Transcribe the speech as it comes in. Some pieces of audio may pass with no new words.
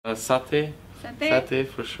Satay. Satay? Satay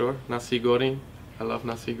for sure. Nasi goreng. I love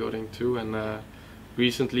nasi goreng too. And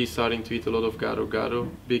recently starting to eat a lot of gado-gado.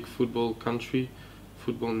 Big football country,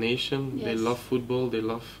 football nation. Yes. They love football. They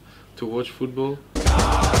love to watch football.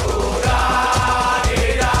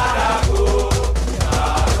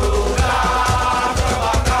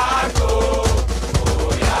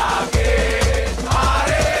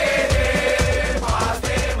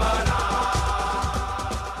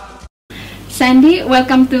 Sandy,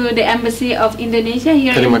 welcome to the Embassy of Indonesia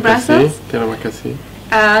here in Brussels. Terima kasih.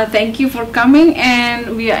 Thank you for coming,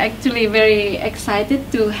 and we are actually very excited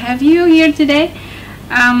to have you here today.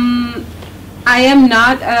 I am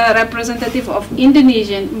not a representative of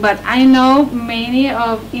Indonesian, but I know many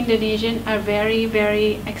of Indonesian are very,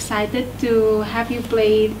 very excited to have you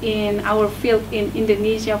played in our field in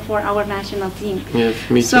Indonesia for our national team. Yes,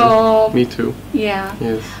 me too. So, me too. Yeah.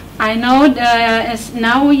 Yes. I know as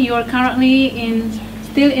now you are currently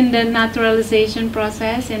still in the naturalization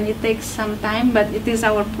process, and it takes some time, but it is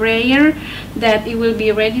our prayer that it will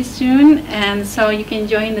be ready soon, and so you can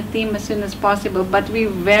join the team as soon as possible. But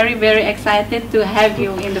we're very, very excited to have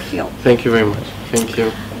you in the field. Thank you very much. Thank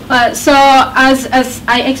you. So as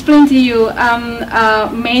I explained to you,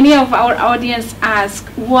 many of our audience ask,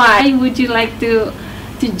 why would you like to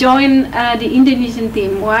join the Indonesian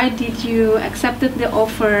team? Why did you accept the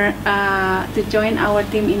offer to join our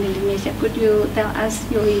team in Indonesia? Could you tell us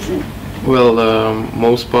your reason? Well,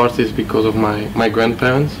 most part is because of my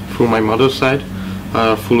grandparents, through my mother's side,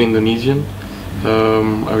 are full Indonesian.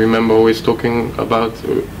 I remember always talking about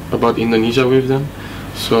Indonesia with them,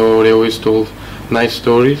 so they always told nice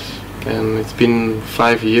stories. And it's been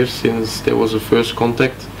 5 years since there was a first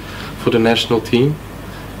contact for the national team.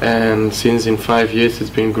 And since in 5 years it's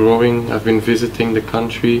been growing, I've been visiting the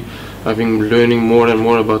country, I've been learning more and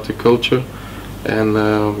more about the culture, and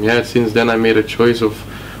yeah, since then I made a choice of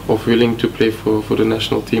willing to play for the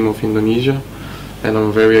national team of Indonesia, and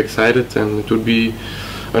I'm very excited, and it would be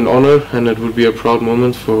an honor and it would be a proud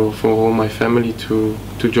moment for all my family to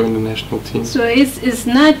join the national team. So it's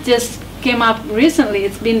not just came up recently,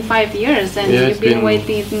 it's been 5 years, and yeah, you've been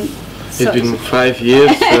waiting. It's been 5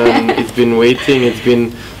 years, and it's been waiting. It's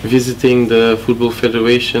been visiting the Football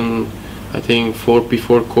Federation, I think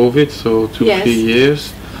before COVID, so 2-3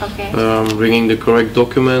 years. Okay. Bringing the correct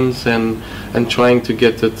documents and trying to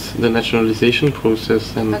get the nationalization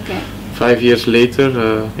process. And 5 years later,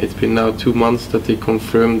 it's been now 2 months that they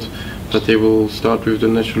confirmed that they will start with the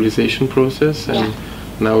nationalization process, and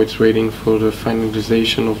now it's waiting for the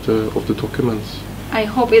finalization of the documents. I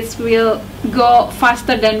hope it will go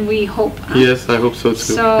faster than we hope. Yes, I hope so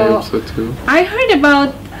too. I hope so too. I heard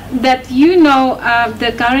about that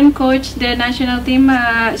the current coach, the national team,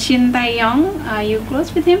 Shin Tae-yong. Are you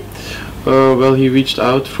close with him? Well, he reached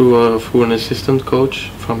out through an assistant coach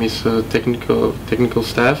from his technical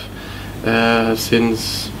staff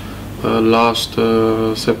since last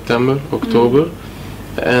September, October,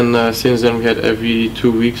 and since then we had every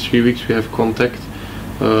 2 weeks, 3 weeks we have contact.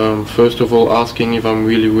 First of all, asking if I'm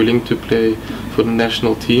really willing to play for the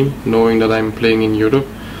national team, knowing that I'm playing in Europe.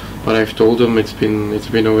 But I've told them it's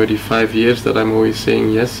been already 5 years that I'm always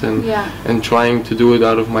saying yes, and trying to do it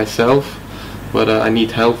out of myself. But I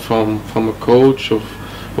need help from a coach, of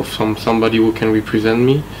somebody who can represent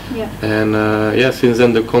me. Yeah. And yeah, since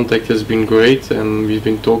then the contact has been great, and we've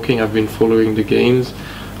been talking. I've been following the games,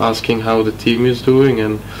 asking how the team is doing,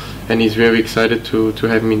 and he's very excited to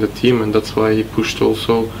have me in the team, and that's why he pushed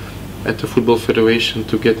also at the Football Federation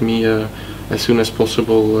to get me as soon as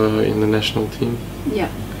possible in the national team. Yeah,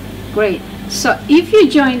 great. So if you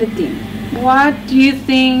join the team, what do you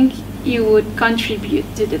think you would contribute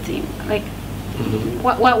to the team? Like,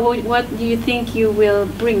 what do you think you will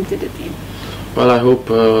bring to the team? Well, I hope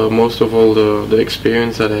most of all the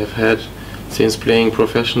experience that I've had since playing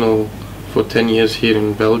professional for 10 years here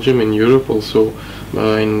in Belgium, in Europe, also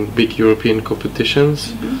in big European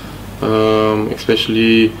competitions,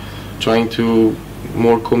 especially trying to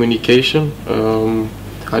more communication.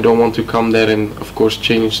 I don't want to come there and of course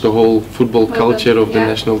change the whole football culture of the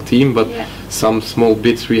national team, but some small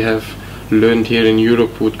bits we have learned here in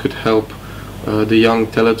Europe could help the young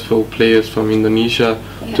talented players from Indonesia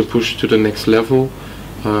to push to the next level.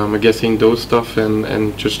 I'm guessing those stuff,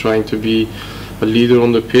 and just trying to be a leader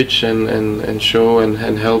on the pitch and show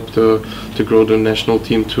and help to grow the national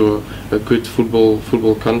team to a good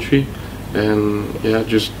football country, and yeah,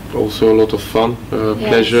 just also a lot of fun,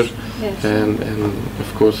 pleasure, and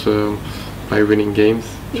of course by winning games,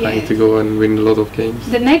 trying to go and win a lot of games.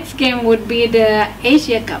 The next game would be the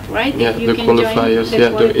Asia Cup, right? Yeah, You the can qualifiers.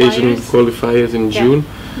 join The Asian qualifiers in June.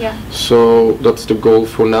 Yeah. So that's the goal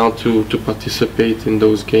for now, to participate in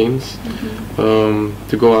those games,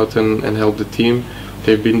 to go out and help the team.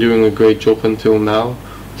 They've been doing a great job until now,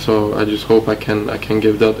 so I just hope I can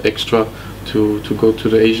give that extra to go to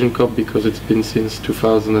the Asian Cup, because it's been since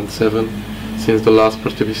 2007 since the last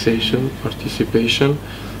participation.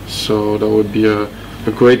 So that would be a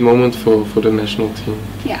great moment for the national team.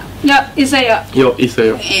 Yeah. Yeah, Isaiah. Yo,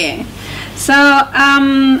 Isaiah. Yeah. So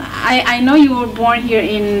I know you were born here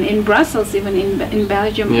in Brussels, even in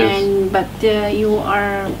Belgium, Yes. but you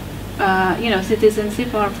are citizenship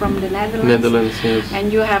are from the Netherlands. Netherlands, yes.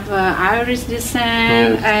 And you have Irish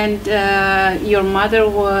descent, Yes. and your mother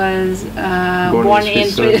was born in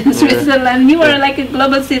Switzerland. Switzerland. You are like a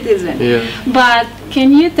global citizen. Yeah. But can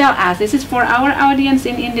you tell us, this is for our audience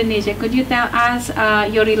in Indonesia, could you tell us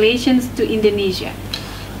your relations to Indonesia?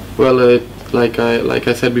 Well, like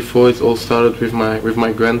I said before, it all started with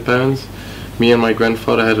my grandparents. Me and my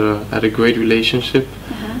grandfather had a great relationship.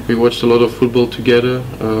 We watched a lot of football together.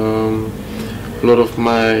 A lot of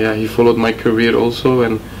he followed my career also,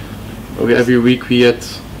 and every week we had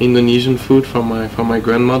Indonesian food from my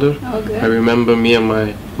grandmother. Oh, good. I remember me and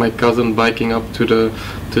my cousin biking up to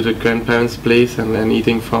the grandparents' place and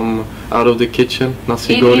eating from out of the kitchen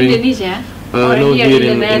nasi goreng. In Indonesia? Or No, here here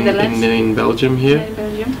in the Netherlands? in Belgium here. In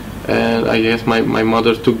Belgium? And I guess my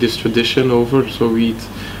mother took this tradition over, so we eat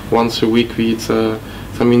once a week. We eat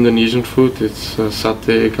some Indonesian food. It's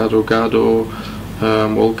satay, gado-gado,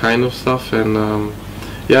 all kind of stuff. And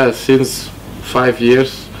yeah, since 5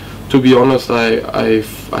 years, to be honest, I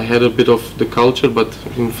had a bit of the culture, but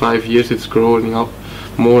in 5 years it's growing up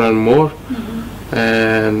more and more.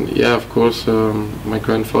 And yeah, of course, my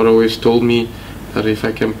grandfather always told me that if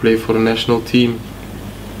I can play for the national team,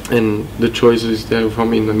 and the choice is there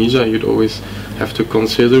from Indonesia, you'd always have to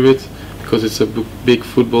consider it, because it's a big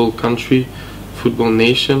football country, football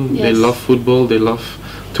nation. Yes. They love football, they love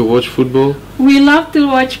to watch football. We love to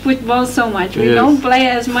watch football so much. We Yes. don't play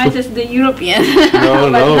as much as the Europeans.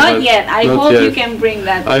 No, but no, not but yet. I not hope you yet. can bring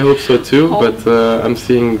that. I hope so too, home. but I'm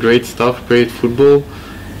seeing great stuff, great football.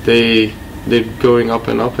 They're going up,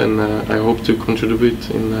 and I hope to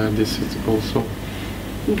contribute in this also.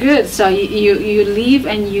 Good. So you live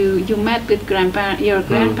and you met with your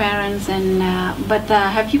grandparents, and but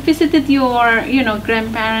have you visited your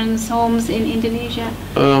grandparents' homes in Indonesia?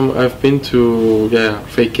 I've been to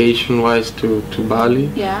vacation wise to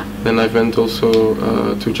Bali. Yeah. Then I went also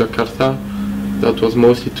to Jakarta. That was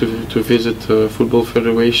mostly to visit the Football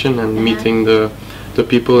Federation and meeting the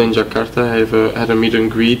people in Jakarta. I had a meet and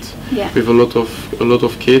greet with a lot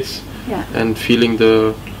of kids, and feeling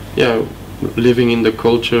living in the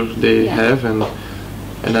culture they have, and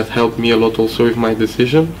that helped me a lot also with my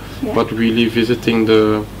decision. But really visiting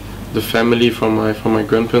the family from my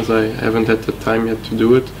grandparents, I haven't had the time yet to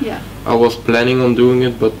do it. I was planning on doing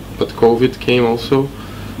it, but COVID came also.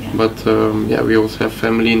 But we also have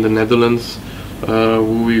family in the Netherlands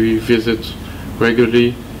who we visit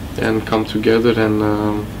regularly and come together,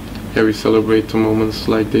 and we celebrate the moments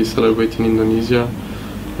like they celebrate in Indonesia.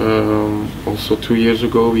 Also 2 years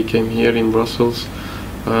ago we came here in Brussels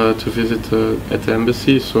to visit at the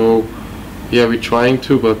embassy, so we're trying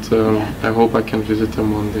to, but I hope I can visit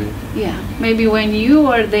them one day. Yeah, maybe when you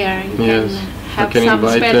are there you can have I can some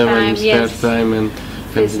invite spare them time. and spare time and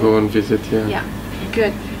go and visit. Yeah,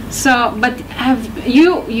 good. So, but have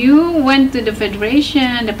you went to the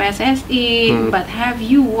federation, the PSSI, but have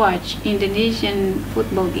you watched Indonesian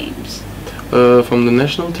football games? From the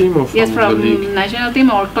national team or from the league? Yes, from national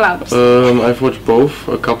team or clubs. I've watched both,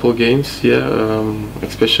 a couple games,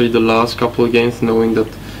 especially the last couple of games, knowing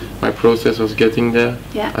that my process was getting there.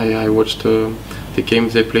 I watched the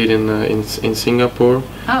games they played in Singapore.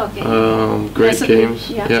 Oh, okay. Great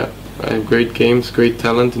games. Great games, great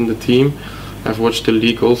talent in the team. I've watched the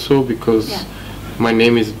league also, because my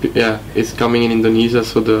name is coming in Indonesia,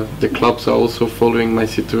 so the clubs are also following my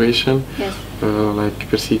situation. Yes. Like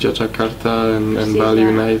Persija Jakarta and Bali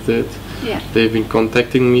United. They've been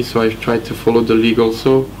contacting me, so I've tried to follow the league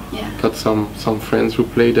also. Got some friends who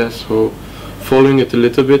play there, so following it a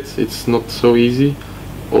little bit. It's not so easy.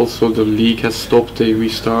 Also the league has stopped, they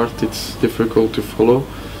restart, it's difficult to follow.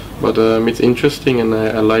 But it's interesting, and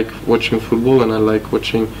I like watching football, and I like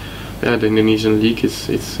watching the Indonesian league.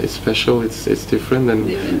 It's special, it's different, and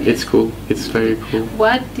it's cool. It's very cool.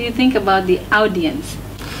 What do you think about the audience?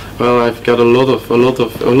 Well, I've got a lot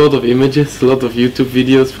of images, a lot of YouTube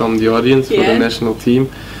videos from the audience for the national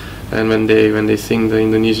team, and when they sing the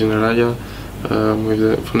Indonesian Raya, for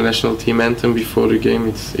the national team anthem before the game.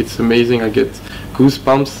 It's amazing. I get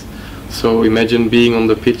goosebumps. So imagine being on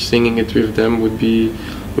the pitch singing it with them would be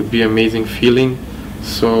amazing feeling.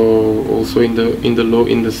 So also in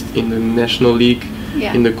the national league,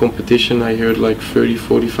 in the competition, I heard like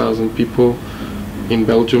 40,000 people. In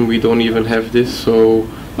Belgium we don't even have this, so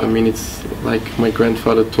I mean, it's like my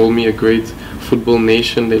grandfather told me, a great football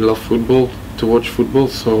nation. They love football, to watch football,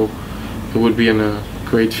 so it would be a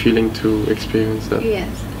great feeling to experience that. Yes,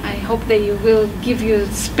 I hope that you will give you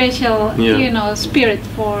special, spirit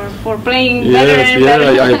for playing better and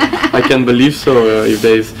better. I can believe so. If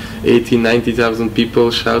there's 80,000-90,000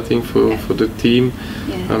 people shouting for the team,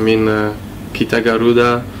 I mean,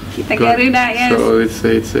 kitagaruda. Kitagaruda, yes. So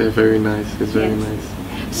it's very nice. It's very nice.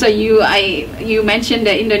 So you mentioned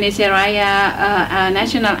the Indonesia Raya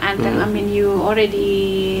national anthem. I mean, you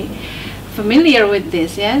already familiar with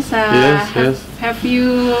this, yes? Yes. Have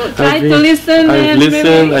you tried to listen?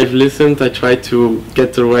 I've listened. I tried to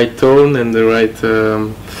get the right tone and the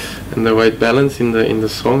right balance in the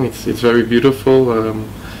song. It's very beautiful.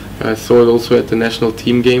 I saw it also at the national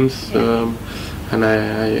team games, and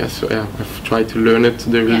I've tried to learn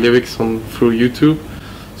the lyrics through YouTube.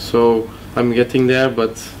 So I'm getting there,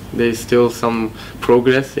 but there's still some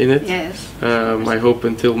progress in it. Yes. I hope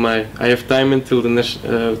I have time until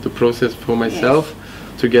the process for myself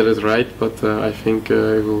to get it right, but I think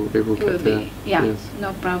it will get there. Yeah, yes.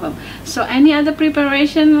 No problem. So any other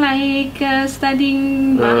preparation like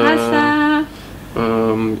studying bahasa?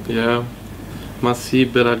 Masih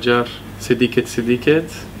belajar sedikit.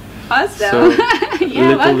 Awesome. So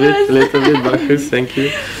little bit bagus. Thank you.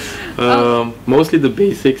 Mostly the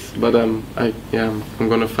basics, but I'm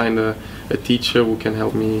gonna find a teacher who can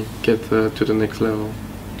help me get to the next level.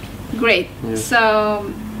 Great. Yes. So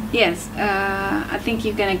yes, I think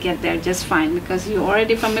you're gonna get there just fine, because you're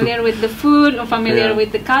already familiar with the food, or familiar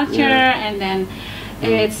with the culture, and then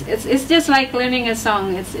it's just like learning a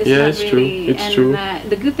song. It's not really. It's true.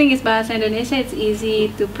 The good thing is Bahasa Indonesia, it's easy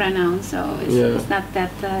to pronounce, so it's not that.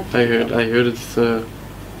 I heard it's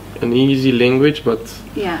an easy language, but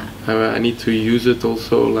I need to use it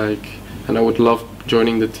also, and I would love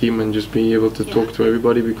joining the team and just being able to talk to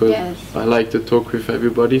everybody, because I like to talk with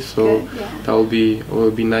everybody, so that will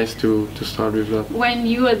be nice to start with that. When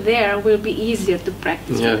you are there, it will be easier to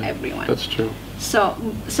practice with everyone. That's true. So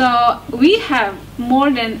we have more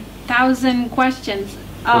than 1,000 questions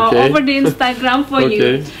over the Instagram for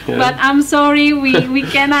you, but I'm sorry, we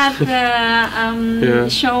cannot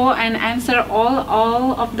show and answer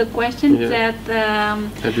all of the questions that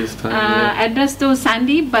at this time addressed to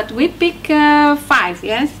Sandy, but we pick 5.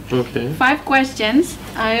 Yes. Okay. 5 questions.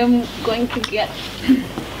 I am going to get.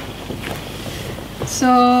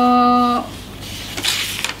 So.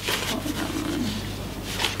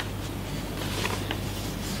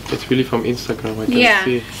 It's really from Instagram. I can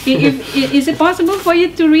see. Is it possible for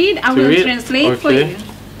you to read? I will translate for you.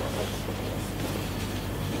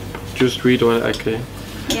 Just read what I can.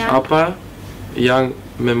 Apa yang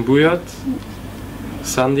membuat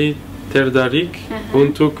Sandy tertarik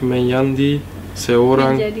untuk menjadi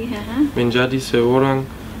seorang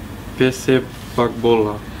pesepak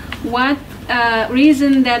bola? What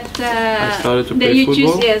reason that you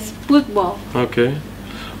football? choose football? Okay.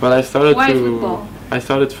 Well, Why football? I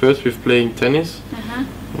started first with playing tennis,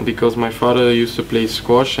 because my father used to play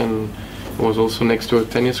squash and was also next to a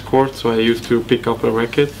tennis court, so I used to pick up a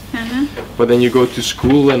racket. But then you go to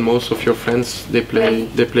school and most of your friends they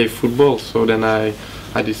play football, so then I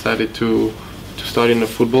decided to start in a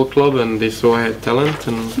football club, and they saw I had talent,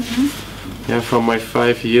 and from my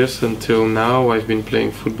 5 years until now I've been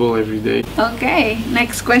playing football every day. Okay,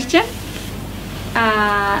 next question.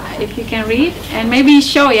 If you can read and maybe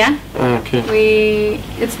show, Okay.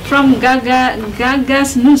 It's from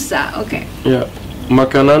Gagas Nusa. Okay. Yeah.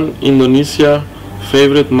 Makanan Indonesia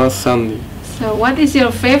favorite Mas Sandy. So what is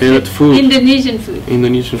your favorite food? Indonesian food?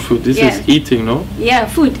 Indonesian food. This is eating, no? Yeah,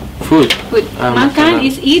 food. Food. Makan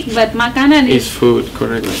is eat, but makanan is food.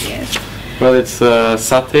 Correct. Yes. Well, it's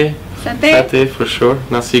satay. Satay for sure.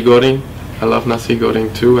 Nasi goreng. I love nasi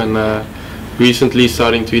goreng too, and recently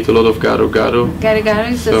starting to eat a lot of garo-garo. Garo-garo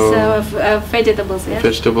is vegetables, yes?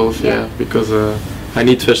 Vegetables, because I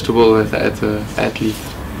need vegetable as an athlete.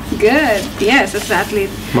 Good, yes, as an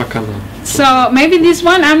athlete. Makanan. So maybe this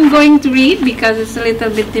one I'm going to read because it's a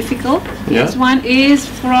little bit difficult. This one is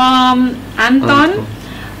from Anton.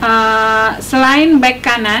 Selain back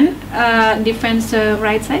kanan, defense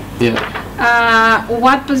right side. Yeah.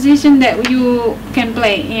 What position that you can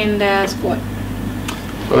play in the sport?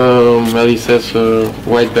 Well, he says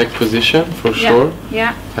right back position for sure.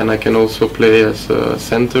 Yeah. And I can also play as a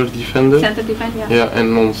center defender. Center defender. Yeah. Yeah,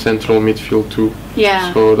 and on central midfield too.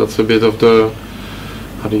 Yeah. So that's a bit of the,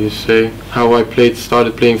 how do you say, how I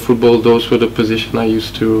started playing football. Those were the positions I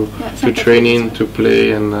used to train in, to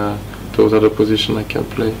play, and those are the positions I can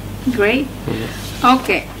play. Great.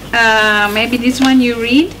 Okay. Maybe this one you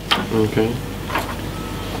read. Okay.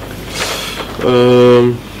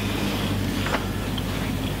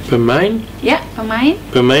 Pemain? Ja, pemain.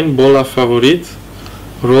 Pemain bola favorit,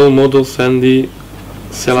 role model Sandy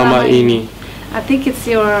selama ini. I think it's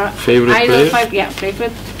your favorite idol player?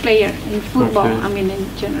 favorite player in football. Okay. I mean in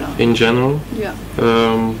general. In general? Yeah.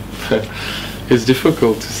 It's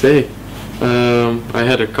difficult to say. I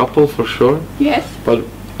had a couple for sure. Yes. But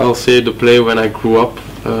I'll say the player when I grew up.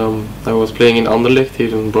 I was playing in Anderlecht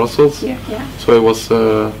here in Brussels. Yeah, yeah. So I was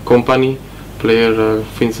Company player,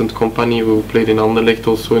 Vincent Company, who played in Anderlecht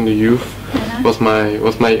also in the youth. Was my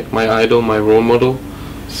idol, my role model.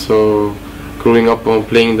 So growing up on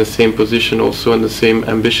playing the same position also and the same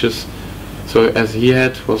ambitious. So as he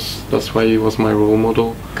had, that's why he was my role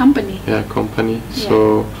model. Company. Yeah, Company.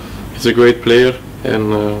 So he's a great player,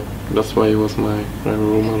 and that's why he was my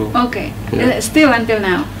role model. Okay. Yeah. Still until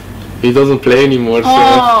now. He doesn't play anymore, so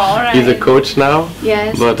right. he's a coach now.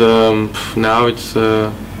 Yes. But now it's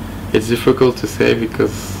difficult to say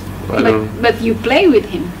because I don't. But you play with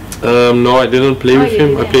him. No, I didn't play with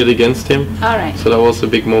him. I played against him. All right. So that was a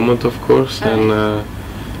big moment, of course. And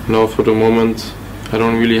no, for the moment, I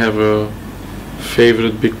don't really have a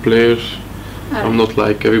favorite big player. I'm not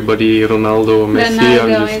like everybody, Ronaldo or Messi.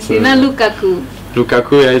 Ronaldo, Messi. Not Lukaku.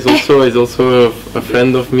 Lukaku, yeah, is also a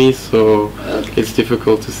friend of me, so it's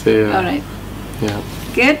difficult to say. All right. Yeah.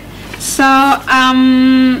 Good. So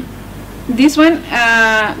this one,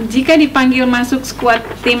 jika dipanggil masuk skuad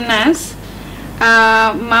timnas,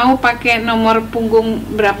 mau pakai nomor punggung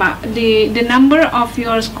berapa? The number of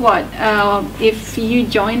your squad. If you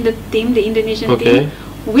join the team, the Indonesian team,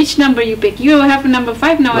 which number you pick? You have number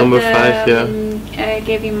 5 now. Number 5, yeah.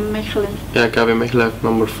 KV Mechelen. Yeah, KV Mechelen,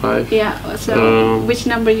 number 5. Yeah. So which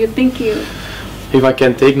number you think you? If I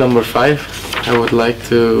can take number 5, I would like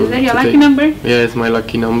to. Is that your lucky number? Yeah, it's my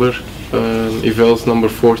lucky number. If else, number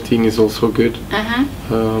 14 is also good.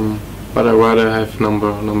 But I rather have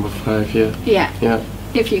number 5. Yeah. Yeah. Yeah.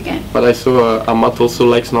 If you can. But I saw Amat also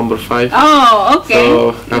likes number 5. Oh, okay.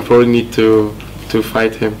 So I probably need to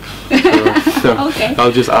fight him. So okay.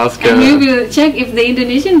 I'll just ask. And you will check if the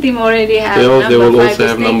Indonesian team already have number 5. They will also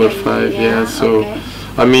have number 5. Yeah. So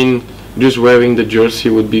I mean, just wearing the jersey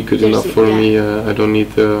would be good enough for me. I don't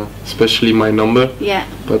need especially my number. Yeah.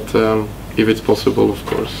 But if it's possible, of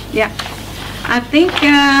course. Yeah. I think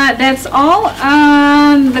that's all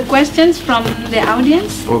the questions from the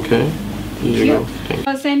audience. Okay. Here you go.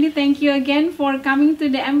 So Sandy, thank you again for coming to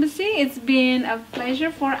the embassy. It's been a pleasure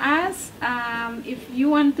for us. If you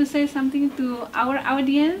want to say something to our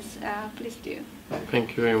audience, please do.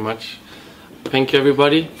 Thank you very much. Thank you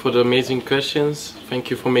everybody for the amazing questions. Thank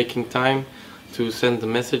you for making time to send the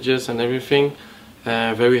messages and everything.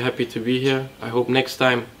 Very happy to be here. I hope next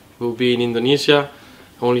time we'll be in Indonesia.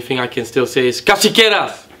 The only thing I can still say is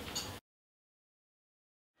kasihkeras!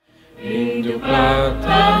 Hiduplah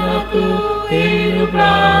tanahku,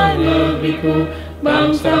 hiduplah negeriku,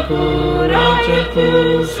 bangsaku,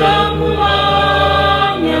 rajaku,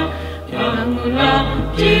 semuanya. Bangunlah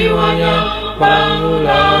jiwanya,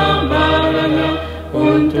 bangunlah badannya,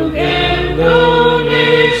 untuk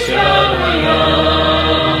Indonesia Raya.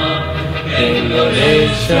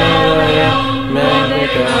 Indonesia Raya,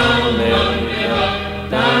 merdeka, merdeka,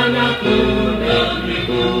 tanahku,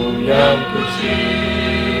 negeriku yang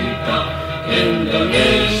kucinta.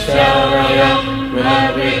 Indonesia Raya,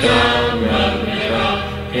 merdeka, merdeka,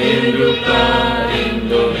 hiduplah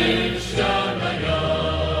Indonesia Raya.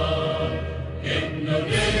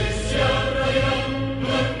 Indonesia Raya,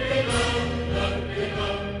 merdeka,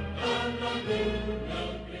 merdeka, tanahku,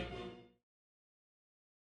 negeriku.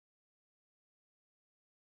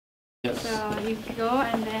 Yes. So you go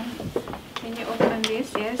and then can you open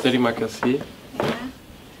this? Yes. Terima kasih. Yeah.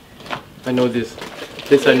 I know this.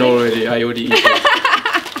 This I know already. I already eat it.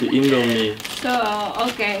 The Indomie. So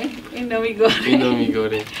okay, Indomie goreng. Indomie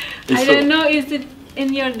goreng. I don't know, is it in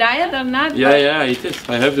your diet or not? Yeah, yeah, it is.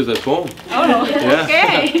 I have this at home. Oh, yeah.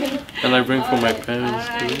 okay. And I bring for my parents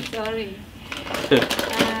too. Sorry.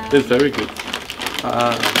 It's very good.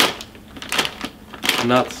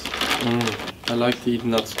 Nuts. I like to eat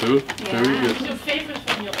nuts too. Yeah. Very good. It's your favorite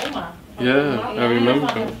from your oma. Yeah, I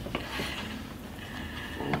remember.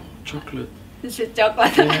 Chocolate. This is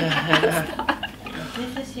chocolate.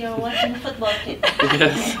 This is your watching football kit.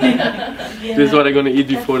 Yes. This is what I'm gonna eat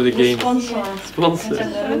before the game. Sponsor.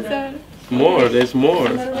 More, there's more.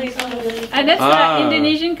 And that's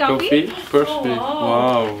Indonesian coffee. Perfect.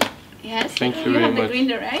 Wow. Yes. Thank you You very have the much.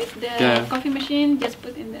 grinder, right? The coffee machine, just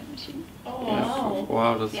put in that machine. Oh, Yeah. wow.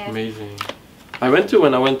 Wow, that's amazing.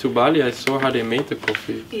 When I went to Bali, I saw how they made the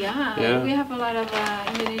coffee. Yeah. We have a lot of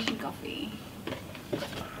Indonesian coffee.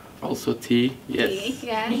 Also tea. Yes. Tea,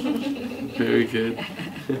 yeah. Very good.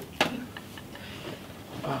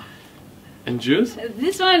 And juice?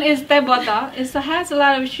 This one is teh botol. It has a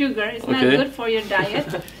lot of sugar. It's not good for your diet.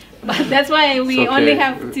 But that's why we only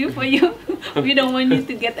have 2 for you. We don't want you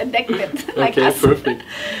to get addicted like us. Perfect.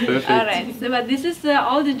 All right. So, but this is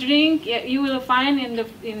all the drink you will find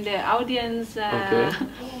in the audience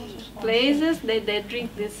places. They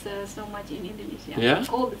drink this so much in Indonesia. Yeah?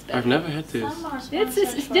 Cold especially. I've never had this.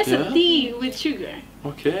 It's just a tea with sugar.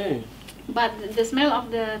 Okay. But the smell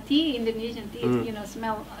of the tea, Indonesian tea,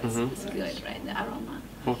 smell is good, right? The aroma.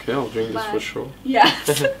 Okay, I'll drink this for sure. Yeah.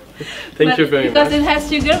 Thank you very much. Because it has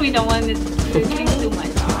sugar, we don't want it to drink too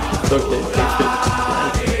much. Okay.